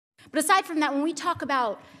But aside from that, when we talk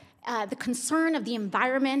about the concern of the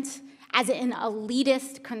environment as an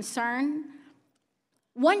elitist concern,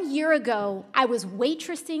 1 year ago, I was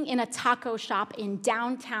waitressing in a taco shop in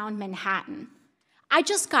downtown Manhattan. I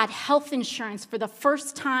just got health insurance for the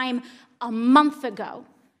first time a month ago.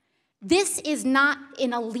 This is not an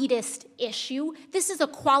elitist issue. This is a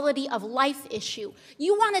quality of life issue.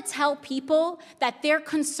 You want to tell people that their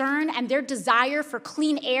concern and their desire for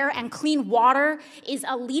clean air and clean water is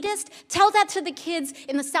elitist? Tell that to the kids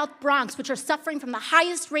in the South Bronx, which are suffering from the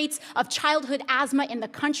highest rates of childhood asthma in the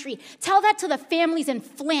country. Tell that to the families in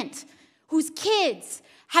Flint, whose kids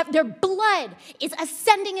have their blood is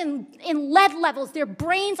ascending in lead levels. Their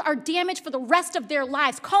brains are damaged for the rest of their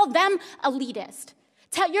lives. Call them elitist.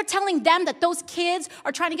 You're telling them that those kids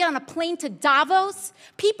are trying to get on a plane to Davos?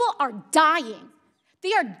 People are dying.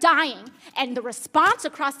 They are dying. And the response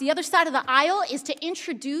across the other side of the aisle is to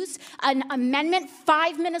introduce an amendment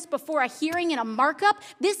 5 minutes before a hearing in a markup.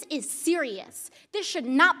 This is serious. This should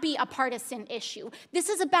not be a partisan issue. This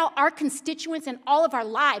is about our constituents in all of our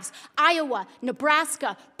lives. Iowa,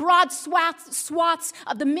 Nebraska, broad swaths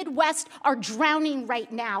of the Midwest are drowning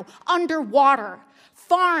right now, underwater.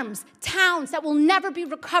 Farms, towns that will never be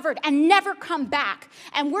recovered and never come back.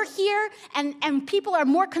 And we're here, and people are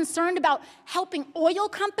more concerned about helping oil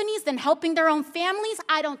companies than helping their own families?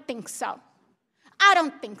 I don't think so. I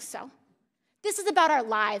don't think so. This is about our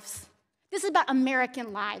lives. This is about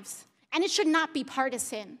American lives. And it should not be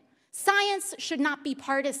partisan. Science should not be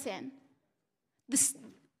partisan.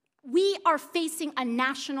 We are facing a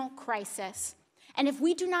national crisis. And if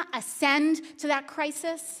we do not ascend to that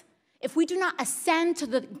crisis, if we do not ascend to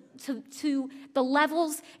the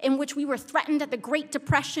levels in which we were threatened at the Great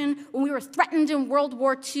Depression, when we were threatened in World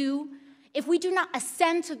War II, if we do not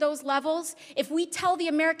ascend to those levels, if we tell the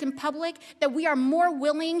American public that we are more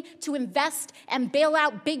willing to invest and bail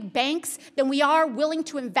out big banks than we are willing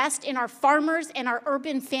to invest in our farmers and our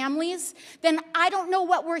urban families, then I don't know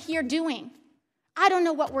what we're here doing. I don't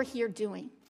know what we're here doing.